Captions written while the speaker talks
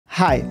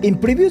Hi, in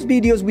previous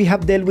videos we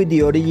have dealt with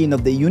the origin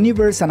of the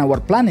universe and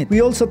our planet.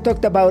 We also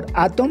talked about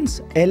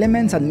atoms,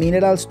 elements, and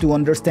minerals to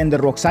understand the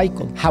rock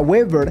cycle.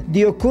 However,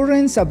 the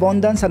occurrence,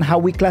 abundance, and how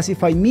we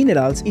classify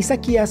minerals is a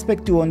key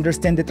aspect to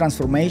understand the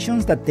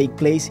transformations that take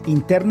place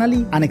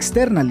internally and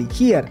externally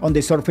here on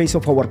the surface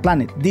of our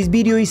planet. This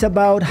video is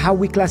about how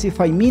we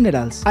classify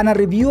minerals and a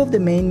review of the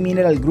main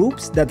mineral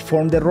groups that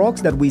form the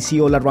rocks that we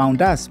see all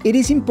around us. It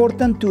is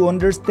important to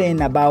understand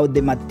about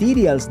the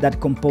materials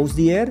that compose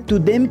the earth to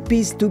then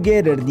piece together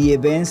the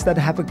events that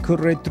have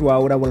occurred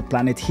throughout our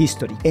planet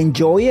history.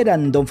 Enjoy it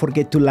and don't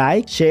forget to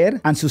like,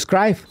 share, and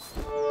subscribe.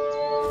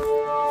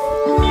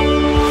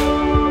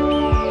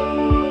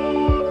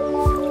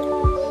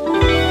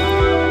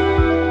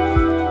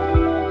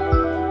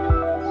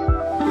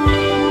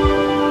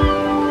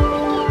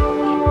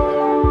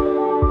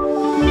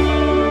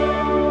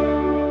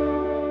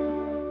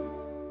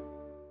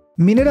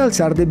 Minerals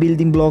are the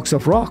building blocks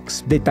of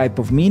rocks. The type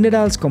of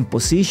minerals,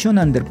 composition,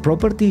 and their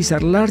properties are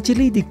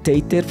largely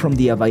dictated from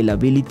the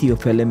availability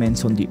of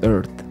elements on the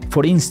Earth.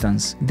 For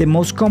instance, the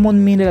most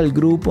common mineral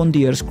group on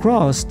the Earth's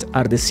crust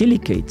are the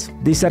silicates.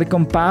 These are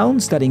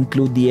compounds that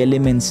include the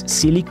elements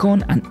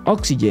silicon and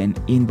oxygen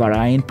in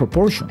varying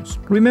proportions.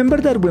 Remember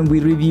that when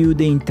we review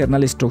the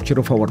internal structure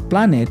of our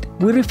planet,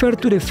 we refer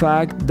to the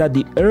fact that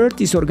the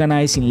Earth is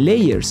organized in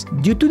layers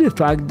due to the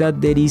fact that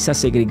there is a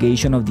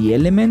segregation of the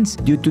elements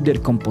due to their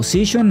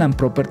composition and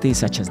properties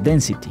such as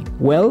density.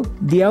 Well,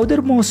 the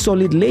outermost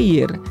solid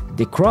layer,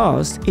 the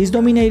crust, is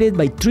dominated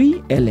by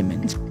three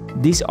elements.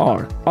 These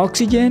are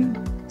oxygen,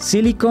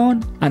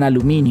 silicon, and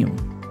aluminum.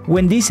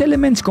 When these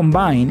elements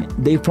combine,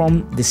 they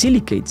form the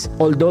silicates.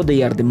 Although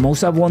they are the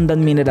most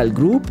abundant mineral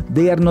group,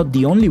 they are not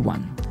the only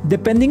one.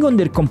 Depending on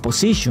their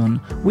composition,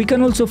 we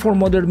can also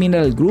form other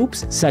mineral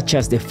groups such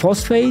as the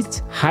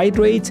phosphates,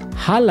 hydrates,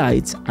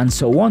 halides, and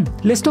so on.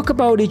 Let's talk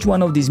about each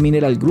one of these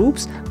mineral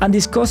groups and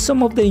discuss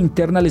some of the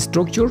internal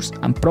structures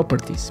and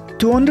properties.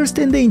 To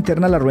understand the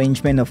internal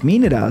arrangement of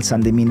minerals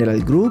and the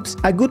mineral groups,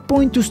 a good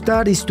point to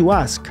start is to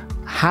ask,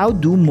 how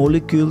do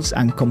molecules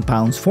and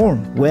compounds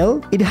form?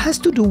 Well, it has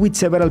to do with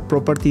several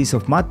properties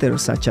of matter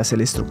such as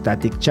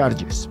electrostatic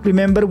charges.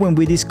 Remember when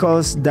we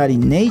discussed that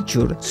in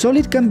nature,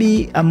 solid can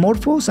be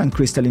amorphous and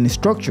crystalline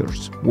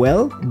structures?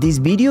 Well, this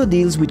video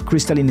deals with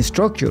crystalline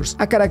structures,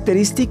 a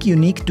characteristic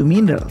unique to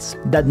minerals.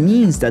 That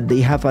means that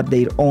they have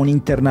their own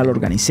internal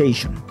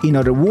organization. In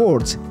other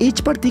words,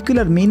 each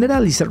particular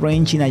mineral is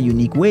arranged in a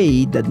unique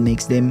way that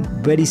makes them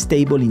very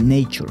stable in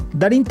nature.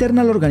 That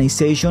internal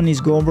organization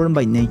is governed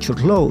by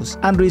nature's laws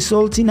and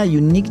results in a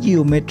unique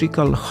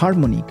geometrical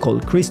harmony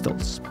called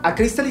crystals. A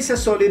crystal is a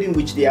solid in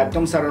which the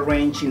atoms are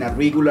arranged in a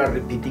regular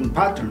repeating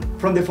pattern.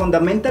 From the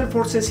fundamental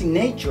forces in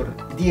nature,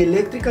 the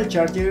electrical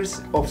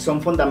charges of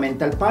some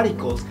fundamental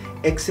particles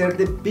exert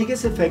the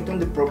biggest effect on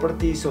the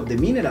properties of the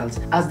minerals,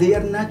 as they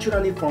are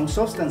naturally formed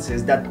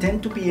substances that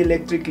tend to be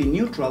electrically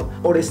neutral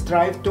or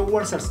strive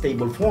towards a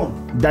stable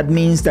form. That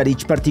means that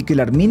each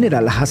particular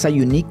mineral has a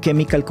unique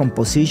chemical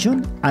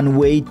composition and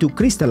way to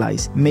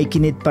crystallize,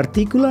 making it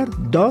particular,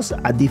 thus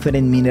a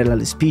different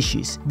mineral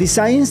species. The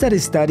science that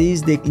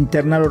studies the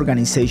internal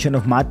organization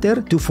of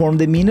matter to form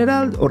the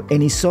mineral or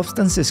any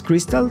substance's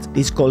crystals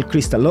is called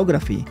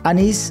crystallography, and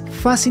is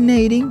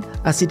fascinating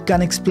as it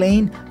can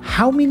explain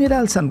how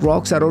minerals and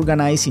rocks are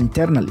organized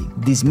internally.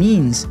 This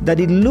means that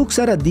it looks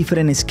at a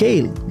different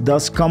scale,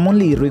 thus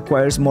commonly it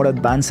requires more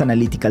advanced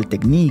analytical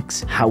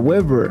techniques.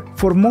 However,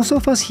 for most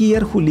of us here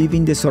who live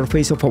in the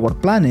surface of our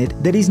planet,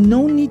 there is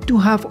no need to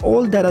have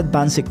all that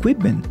advanced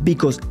equipment,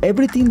 because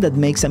everything that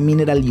makes a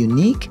mineral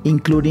unique,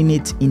 including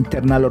its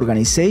internal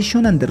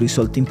organization and the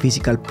resulting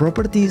physical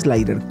properties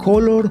like their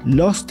color,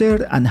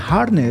 luster, and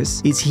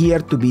hardness, is here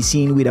to be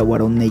seen with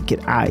our own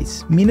naked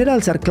eyes.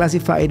 Minerals are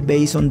classified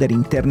based on their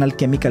internal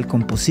chemical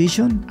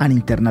composition and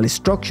internal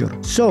structure.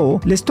 So,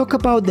 let's talk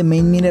about the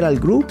main mineral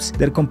groups,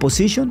 their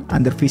composition,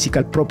 and their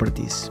physical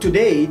properties. To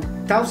date,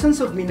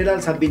 thousands of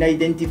minerals have been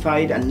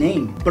identified and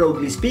named.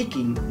 Broadly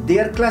speaking, they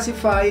are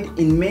classified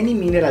in many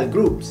mineral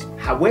groups.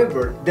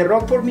 However, the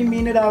rock-forming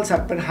minerals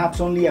are perhaps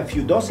only a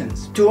few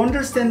dozens. To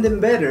understand them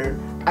better,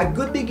 a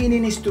good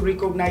beginning is to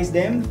recognize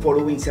them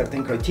following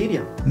certain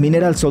criteria.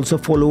 Minerals also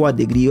follow a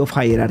degree of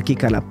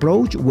hierarchical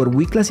approach where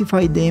we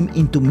classify them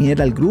into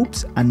mineral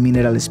groups and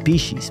mineral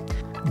species.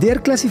 They are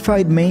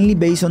classified mainly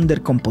based on their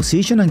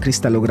composition and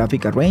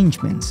crystallographic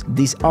arrangements.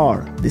 These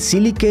are the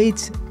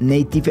silicates,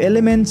 native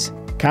elements,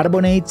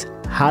 carbonates,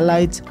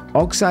 halides,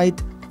 oxide,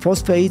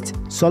 phosphates,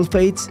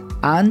 sulfates,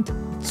 and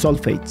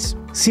sulfates.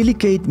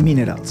 Silicate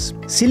minerals.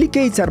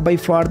 Silicates are by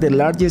far the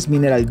largest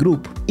mineral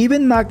group.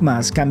 Even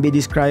magmas can be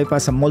described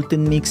as a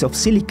molten mix of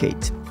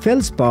silicates.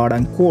 Feldspar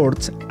and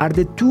quartz are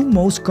the two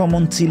most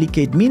common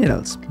silicate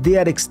minerals. They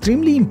are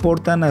extremely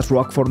important as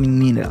rock-forming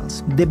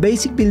minerals. The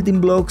basic building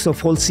blocks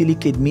of all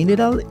silicate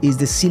mineral is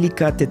the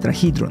silica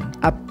tetrahedron,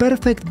 a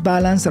perfect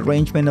balanced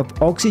arrangement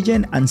of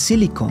oxygen and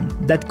silicon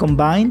that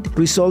combined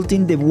result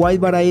in the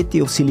wide variety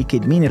of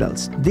silicate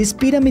minerals. This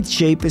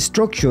pyramid-shaped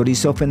structure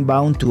is often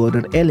bound to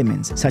other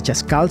elements, such as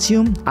as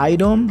calcium,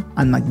 iron,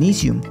 and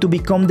magnesium, to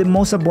become the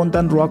most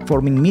abundant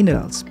rock-forming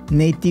minerals,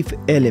 native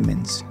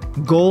elements.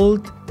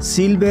 Gold,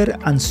 silver,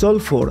 and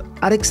sulfur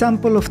are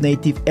examples of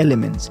native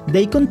elements.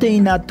 They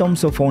contain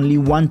atoms of only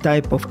one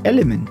type of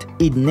element.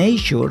 In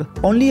nature,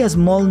 only a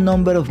small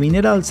number of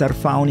minerals are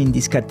found in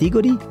this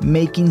category,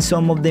 making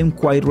some of them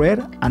quite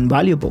rare and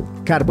valuable.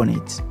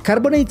 Carbonates.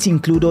 Carbonates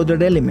include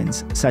other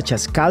elements such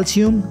as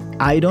calcium,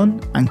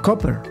 iron, and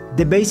copper.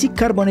 The basic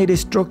carbonate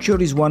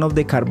structure is one of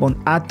the carbon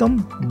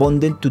atom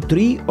bonded to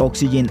 3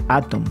 oxygen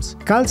atoms.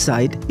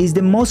 Calcite is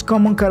the most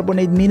common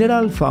carbonate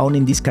mineral found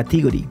in this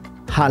category.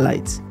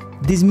 Halides.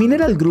 This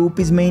mineral group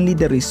is mainly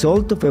the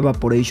result of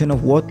evaporation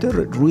of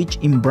water rich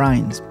in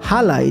brines.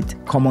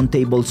 Halide, common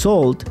table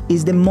salt,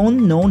 is the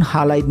most known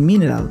halide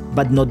mineral,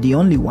 but not the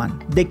only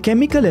one. The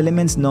chemical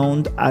elements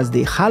known as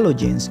the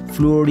halogens,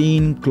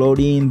 fluorine,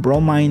 chlorine,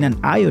 bromine, and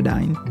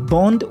iodine,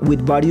 bond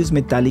with various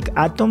metallic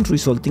atoms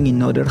resulting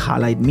in other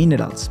halide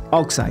minerals.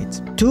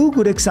 Oxides. 2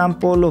 good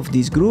examples of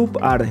this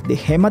group are the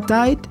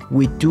hematite,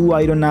 with 2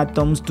 iron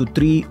atoms to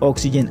 3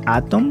 oxygen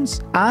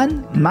atoms,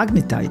 and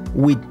magnetite,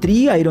 with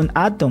 3 iron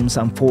atoms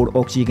and 4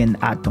 oxygen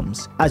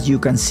atoms. As you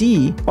can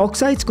see,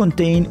 oxides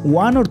contain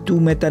 1 or 2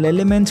 metal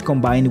elements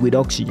combined with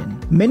oxygen.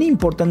 Many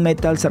important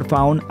metals are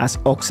found as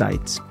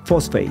oxides.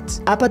 Phosphates.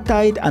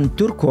 Apatite and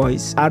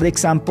turquoise are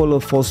examples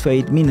of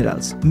phosphate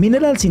minerals.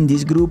 Minerals in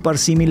this group are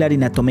similar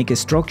in atomic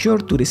structure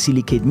to the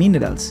silicate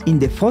minerals. In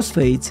the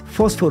phosphates,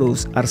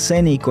 phosphorus,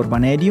 arsenic, or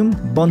vanadium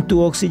bond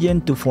to oxygen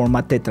to form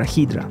a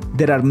tetrahedra.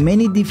 There are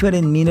many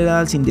different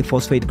minerals in the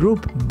phosphate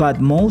group, but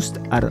most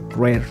are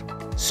rare.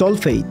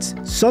 Sulfates.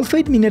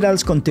 Sulfate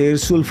minerals contain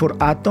sulfur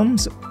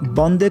atoms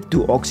bonded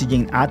to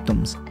oxygen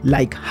atoms.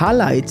 Like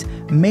halides,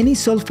 many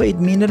sulfate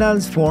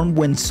minerals form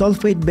when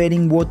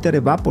sulfate-bearing water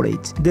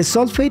evaporates. The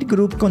sulfate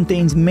group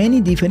contains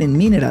many different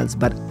minerals,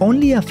 but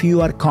only a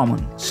few are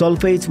common.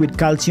 Sulfates with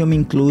calcium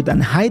include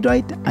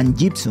anhydrite and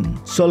gypsum.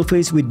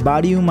 Sulfates with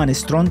barium and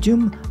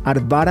strontium are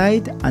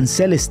barite and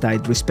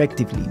celestite,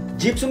 respectively.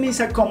 Gypsum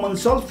is a common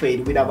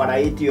sulfate with a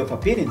variety of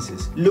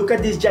appearances. Look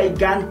at these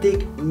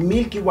gigantic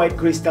milky white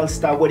crystals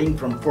towering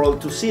from floor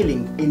to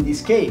ceiling in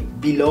this cave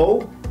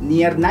below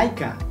near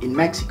Nica in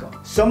Mexico.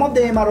 Some of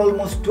them are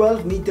almost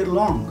 12 meters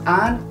long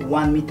and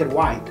 1 meter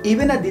wide.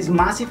 Even at this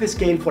massive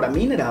scale for a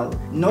mineral,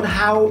 note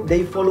how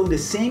they follow the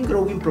same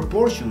growing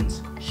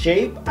proportions,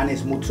 shape, and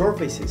smooth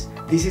surfaces.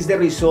 This is the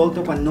result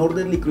of an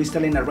orderly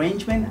crystalline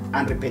arrangement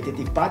and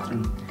repetitive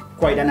pattern.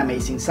 Quite an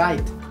amazing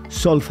sight.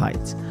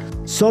 Sulfides.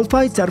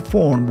 Sulfides are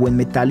formed when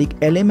metallic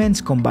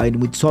elements combine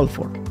with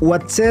sulfur.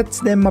 What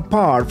sets them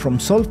apart from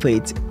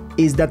sulfates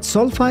is that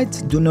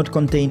sulfides do not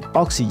contain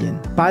oxygen.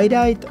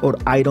 Pyrite or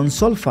iron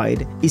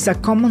sulfide is a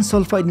common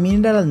sulfide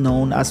mineral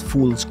known as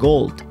fool's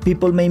gold.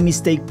 People may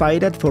mistake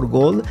pyrite for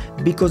gold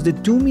because the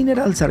two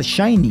minerals are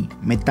shiny,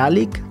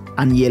 metallic,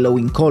 and yellow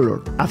in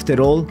color. After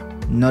all,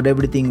 not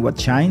everything what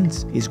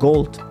shines is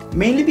gold.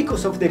 Mainly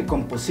because of their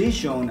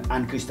composition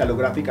and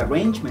crystallographic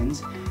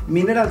arrangements,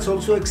 minerals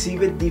also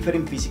exhibit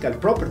different physical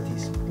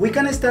properties. We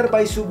can start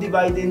by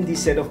subdividing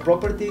this set of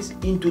properties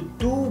into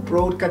 2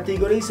 broad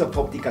categories of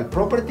optical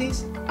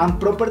properties and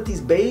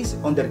properties based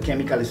on their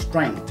chemical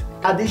strength.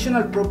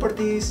 Additional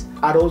properties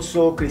are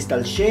also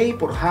crystal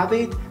shape or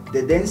habit,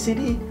 the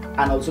density,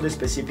 and also the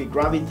specific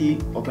gravity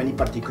of any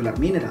particular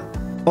mineral.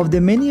 Of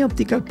the many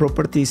optical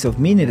properties of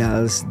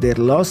minerals, their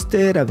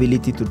luster,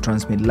 ability to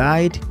transmit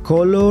light,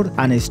 color,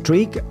 and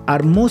streak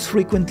are most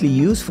frequently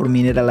used for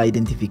mineral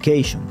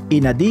identification.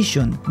 In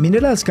addition,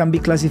 minerals can be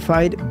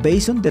classified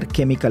based on their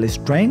chemical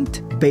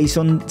strength, based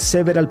on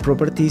several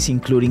properties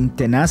including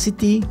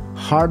tenacity,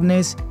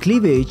 hardness,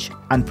 cleavage,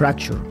 and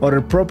fracture. Other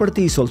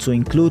properties also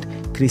include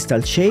crystal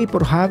shape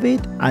or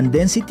habit, and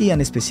density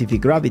and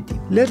specific gravity.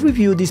 Let's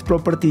review these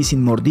properties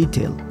in more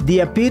detail. The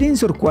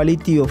appearance or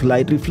quality of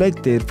light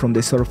reflected from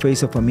the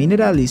surface of a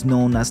mineral is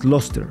known as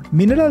luster.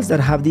 Minerals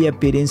that have the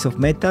appearance of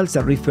metals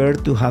are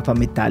referred to have a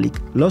metallic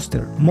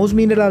luster. Most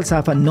minerals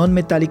have a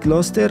non-metallic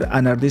luster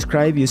and are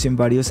described using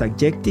various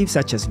adjectives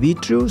such as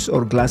vitreous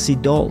or glassy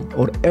dull,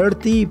 or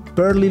earthy,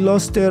 pearly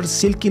luster,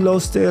 silky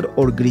luster,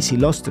 or greasy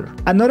luster.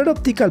 Another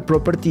optical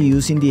property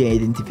used in the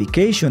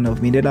identification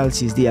of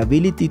minerals is the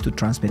ability to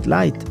transmit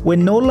light.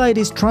 When no light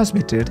is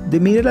transmitted, the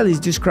mineral is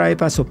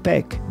described as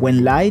opaque.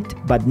 When light,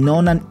 but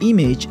not an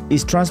image,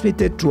 is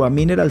transmitted through a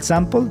mineral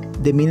sample,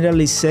 the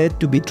mineral is said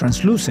to be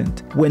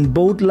translucent. When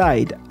both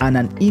light and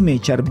an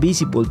image are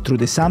visible through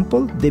the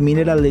sample, the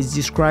mineral is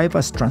described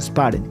as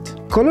transparent.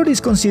 Color is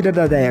considered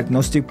a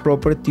diagnostic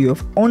property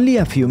of only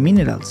a few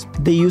minerals.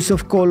 The use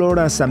of color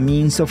as a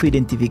means of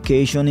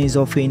identification is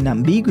often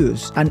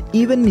ambiguous and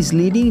even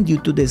misleading due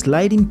to the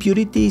slight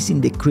impurities in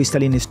the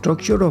crystalline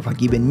structure of a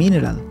given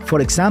mineral.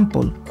 For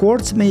example,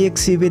 quartz may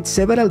exhibit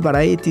several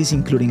varieties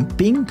including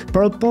pink,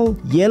 purple,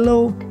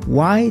 yellow,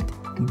 white,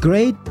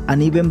 gray,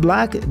 and even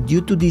black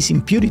due to these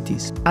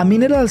impurities. A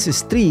mineral's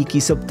streak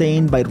is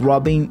obtained by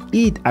rubbing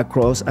it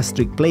across a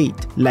streak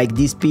plate, like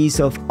this piece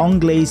of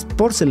unglazed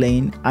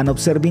porcelain, and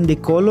observing the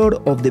color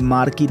of the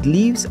mark it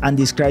leaves and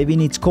describing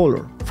its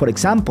color. For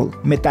example,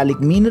 metallic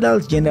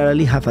minerals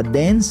generally have a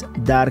dense,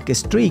 dark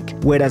streak,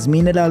 whereas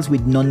minerals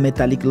with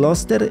non-metallic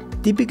luster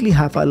typically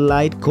have a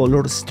light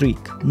colored streak.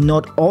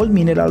 Not all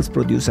minerals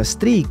produce a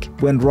streak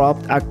when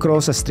rubbed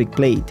across a streak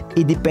plate.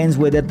 It depends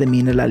whether the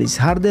mineral is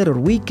harder or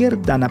weaker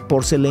than a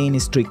porcelain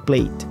streak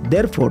plate.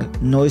 Therefore,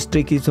 no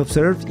streak is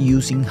observed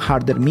using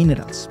harder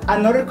minerals.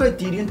 Another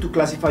criterion to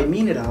classify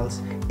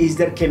minerals is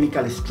their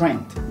chemical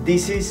strength.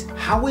 This is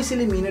how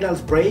easily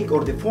minerals break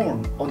or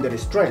deform under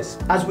stress.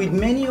 As with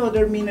many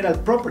other mineral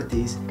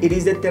properties, it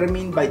is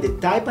determined by the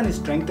type and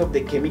strength of the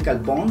chemical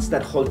bonds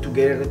that hold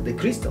together the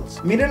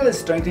crystals. Mineral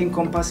strength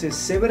encompasses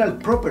several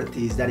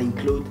properties that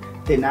include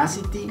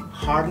tenacity,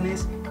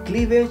 hardness,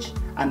 cleavage,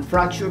 and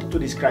fracture to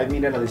describe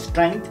mineral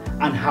strength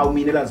and how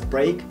minerals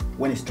break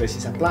when stress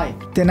is applied.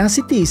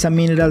 Tenacity is a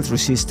mineral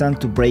resistant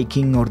to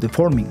breaking or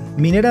deforming.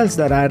 Minerals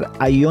that are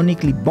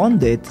ionically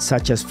bonded,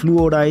 such as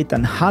fluorite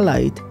and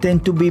halite,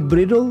 tend to be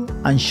brittle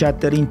and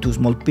shatter into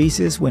small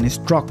pieces when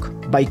struck.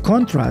 By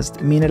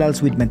contrast,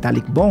 minerals with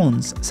metallic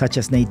bonds, such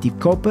as native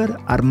copper,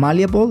 are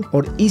malleable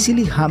or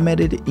easily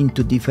hammered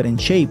into different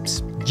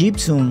shapes.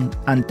 Gypsum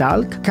and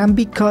talc can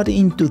be cut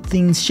into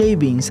thin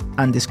shavings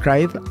and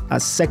described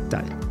as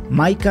sectile.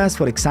 Micas,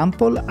 for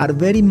example, are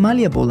very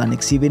malleable and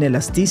exhibit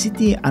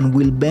elasticity and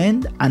will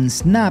bend and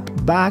snap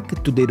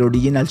back to their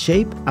original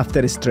shape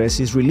after stress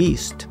is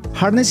released.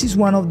 Hardness is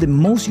one of the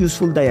most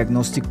useful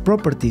diagnostic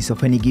properties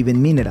of any given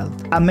mineral,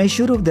 a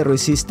measure of the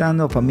resistance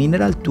of a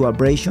mineral to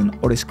abrasion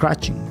or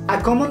scratching.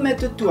 A common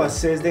method to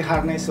assess the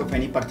hardness of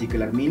any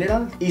particular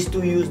mineral is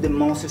to use the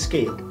Mohs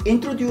scale.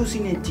 Introduced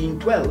in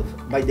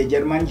 1812 by the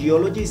German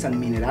geologist and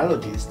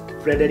mineralogist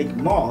Friedrich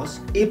Mohs,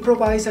 it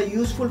provides a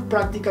useful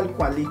practical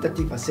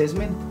qualitative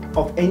assessment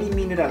of any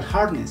mineral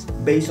hardness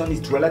based on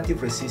its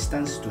relative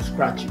resistance to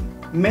scratching.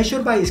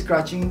 Measured by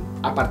scratching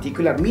a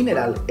particular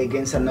mineral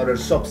against another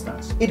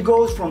substance. It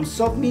goes from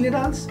soft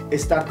minerals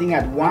starting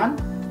at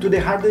 1 to the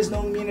hardest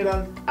known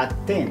mineral at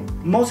 10.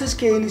 Mohs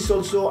scale is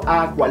also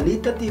a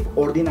qualitative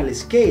ordinal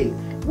scale,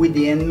 with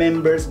the end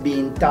members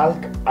being talc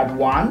at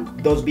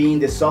 1, thus being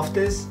the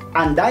softest,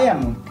 and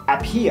diamond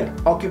up here,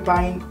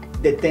 occupying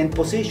the 10th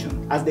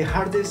position as the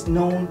hardest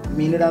known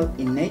mineral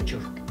in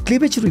nature.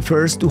 Cleavage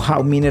refers to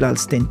how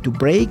minerals tend to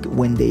break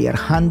when they are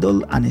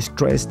handled and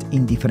stressed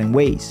in different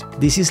ways.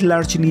 This is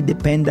largely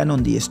dependent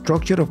on the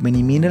structure of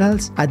many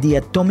minerals at the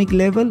atomic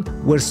level,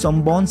 where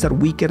some bonds are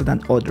weaker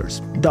than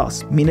others.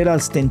 Thus,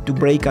 minerals tend to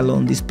break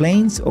along these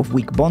planes of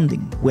weak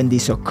bonding. When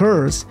this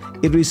occurs,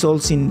 it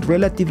results in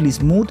relatively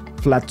smooth,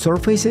 flat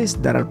surfaces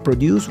that are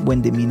produced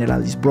when the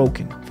mineral is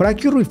broken.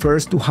 Fracture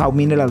refers to how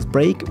minerals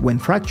break when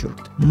fractured.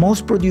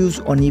 Most produce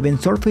uneven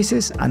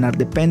surfaces and are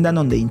dependent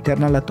on the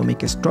internal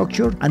atomic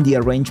structure and the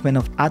arrangement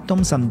of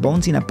atoms and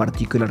bonds in a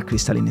particular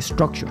crystalline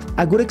structure.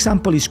 A good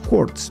example is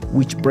quartz,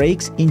 which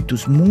breaks into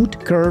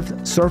smooth,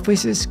 curved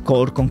surfaces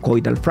called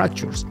conchoidal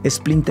fractures.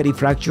 Splintery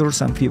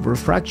fractures and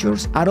fibrous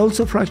fractures are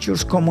also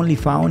fractures commonly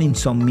found in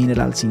some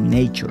minerals in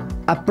nature.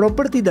 A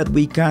property that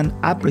we can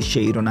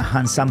appreciate on a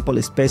hand sample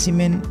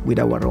specimen with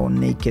our own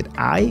naked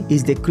eye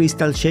is the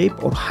crystal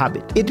shape or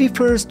habit. It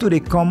refers to the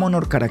common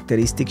or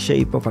characteristic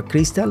shape of a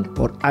crystal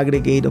or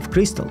aggregate of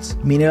crystals.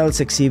 Minerals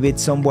exhibit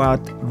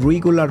somewhat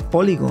regular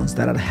polygons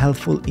that are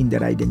helpful in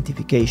their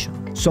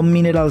identification. Some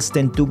minerals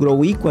tend to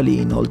grow equally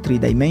in all three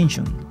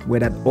dimensions,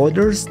 whereas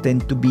others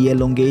tend to be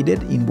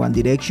elongated in one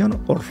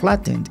direction or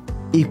flattened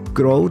if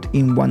growth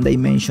in one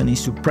dimension is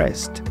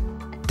suppressed.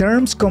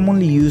 Terms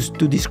commonly used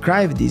to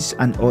describe this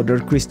and other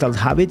crystal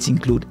habits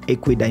include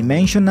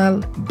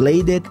equidimensional,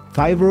 bladed,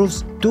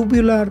 fibrous,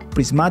 tubular,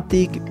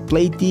 prismatic,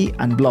 platy,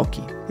 and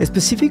blocky.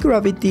 Specific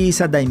gravity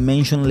is a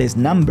dimensionless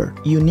number,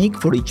 unique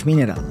for each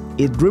mineral.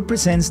 It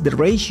represents the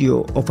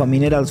ratio of a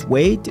mineral's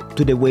weight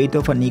to the weight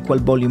of an equal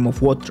volume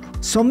of water.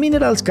 Some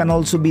minerals can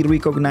also be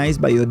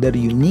recognized by other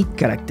unique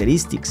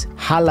characteristics.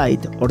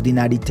 Halite,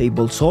 ordinary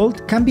table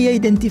salt, can be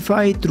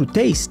identified through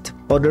taste.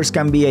 Others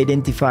can be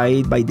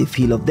identified by the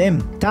feel of them.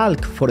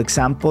 Talc, for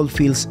example,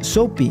 feels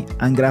soapy,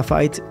 and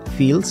graphite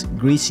feels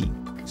greasy.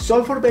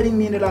 Sulfur-bearing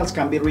minerals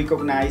can be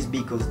recognized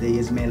because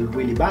they smell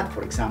really bad,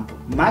 for example.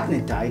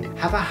 Magnetite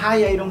have a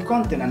high iron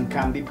content and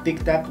can be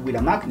picked up with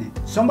a magnet.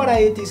 Some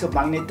varieties of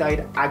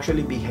magnetite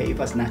actually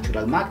behave as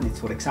natural magnets,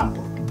 for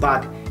example.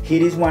 But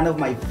here is one of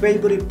my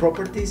favorite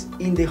properties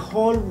in the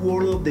whole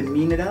world of the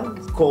mineral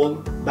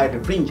called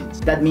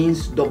birefringence. That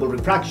means double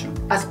refraction,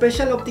 a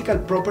special optical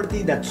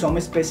property that some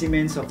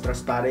specimens of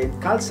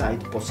transparent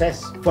calcite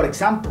possess. For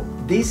example,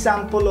 this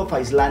sample of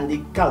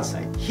Icelandic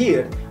calcite.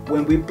 Here,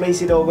 when we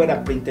place it over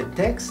a printed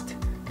text,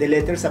 the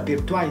letters appear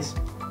twice.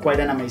 Quite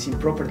an amazing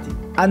property.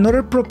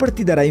 Another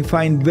property that I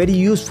find very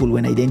useful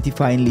when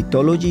identifying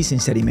lithologies in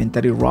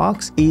sedimentary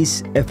rocks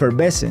is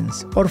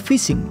effervescence or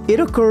fizzing.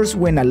 It occurs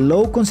when a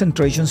low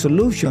concentration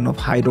solution of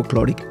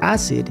hydrochloric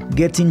acid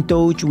gets in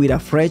touch with a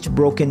fresh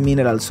broken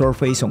mineral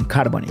surface on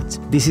carbonates.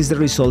 This is the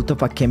result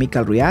of a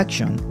chemical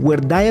reaction where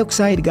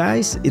dioxide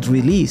gas is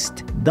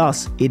released.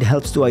 Thus, it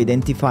helps to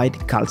identify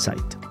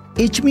calcite.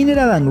 Each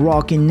mineral and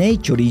rock in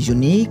nature is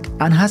unique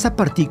and has a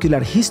particular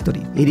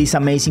history. It is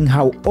amazing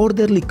how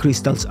orderly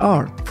crystals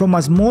are. From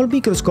a small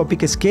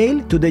microscopic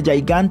scale to the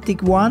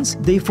gigantic ones,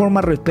 they form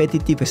a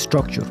repetitive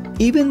structure.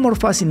 Even more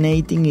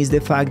fascinating is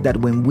the fact that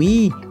when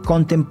we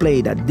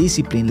contemplate a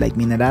discipline like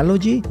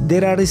mineralogy,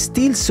 there are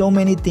still so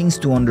many things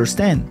to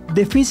understand.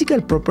 The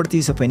physical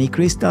properties of any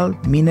crystal,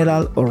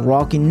 mineral, or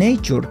rock in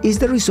nature is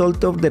the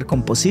result of their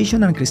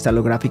composition and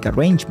crystallographic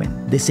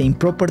arrangement. The same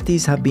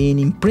properties have been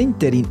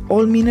imprinted in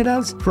all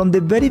minerals from the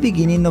very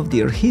beginning of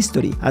their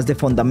history, as the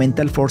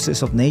fundamental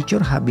forces of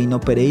nature have been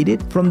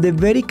operated from the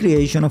very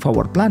creation of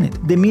our planet.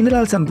 The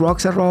minerals and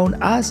rocks around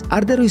us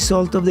are the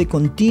result of the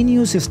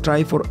continuous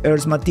strive for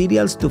Earth's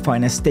materials to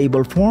find a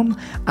stable form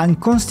and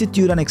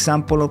constitute an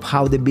example of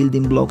how the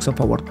building blocks of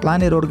our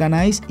planet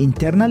organize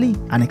internally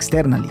and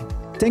externally.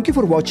 Thank you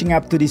for watching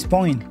up to this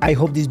point. I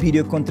hope this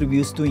video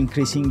contributes to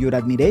increasing your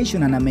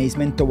admiration and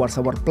amazement towards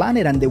our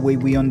planet and the way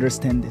we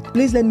understand it.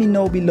 Please let me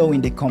know below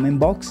in the comment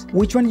box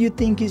which one you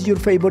think is your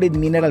favorite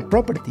mineral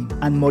property,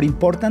 and more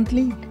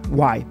importantly,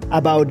 why.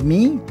 About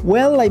me?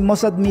 Well, I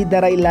must admit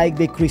that I like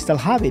the crystal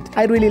habit.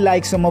 I really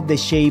like some of the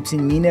shapes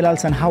in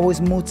minerals and how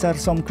smooth are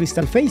some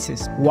crystal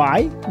faces.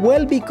 Why?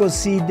 Well,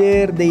 because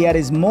either they are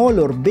small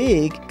or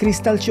big,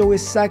 crystals show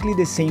exactly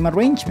the same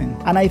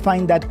arrangement, and I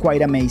find that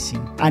quite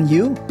amazing. And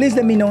you? Please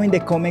let me know in the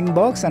comment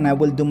box and I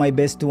will do my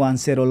best to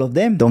answer all of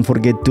them. Don't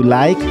forget to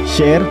like,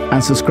 share,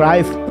 and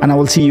subscribe, and I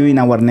will see you in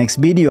our next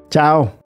video. Ciao!